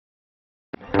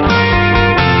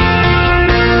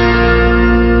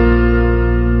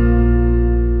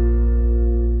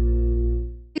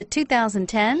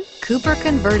2010 Cooper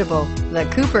Convertible. The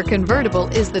Cooper Convertible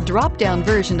is the drop-down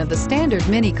version of the standard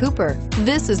Mini Cooper.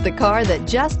 This is the car that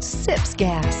just sips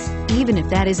gas. Even if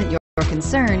that isn't your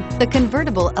concern, the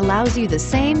Convertible allows you the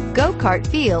same go-kart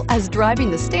feel as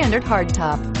driving the standard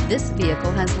hardtop. This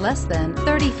vehicle has less than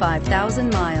 35,000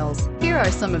 miles. Here are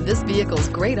some of this vehicle's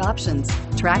great options: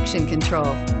 traction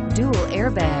control, dual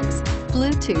airbags,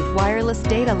 Bluetooth wireless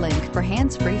data link for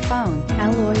hands-free phone,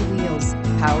 alloy wheels,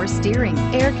 power steering,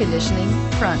 air conditioning,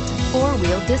 front,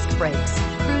 four-wheel disc brakes,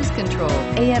 cruise control,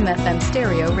 AM/FM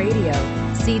stereo radio,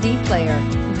 CD player.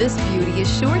 This beauty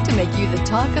is sure to make you the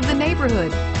talk of the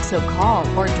neighborhood. So call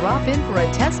or drop in for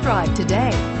a test drive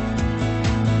today.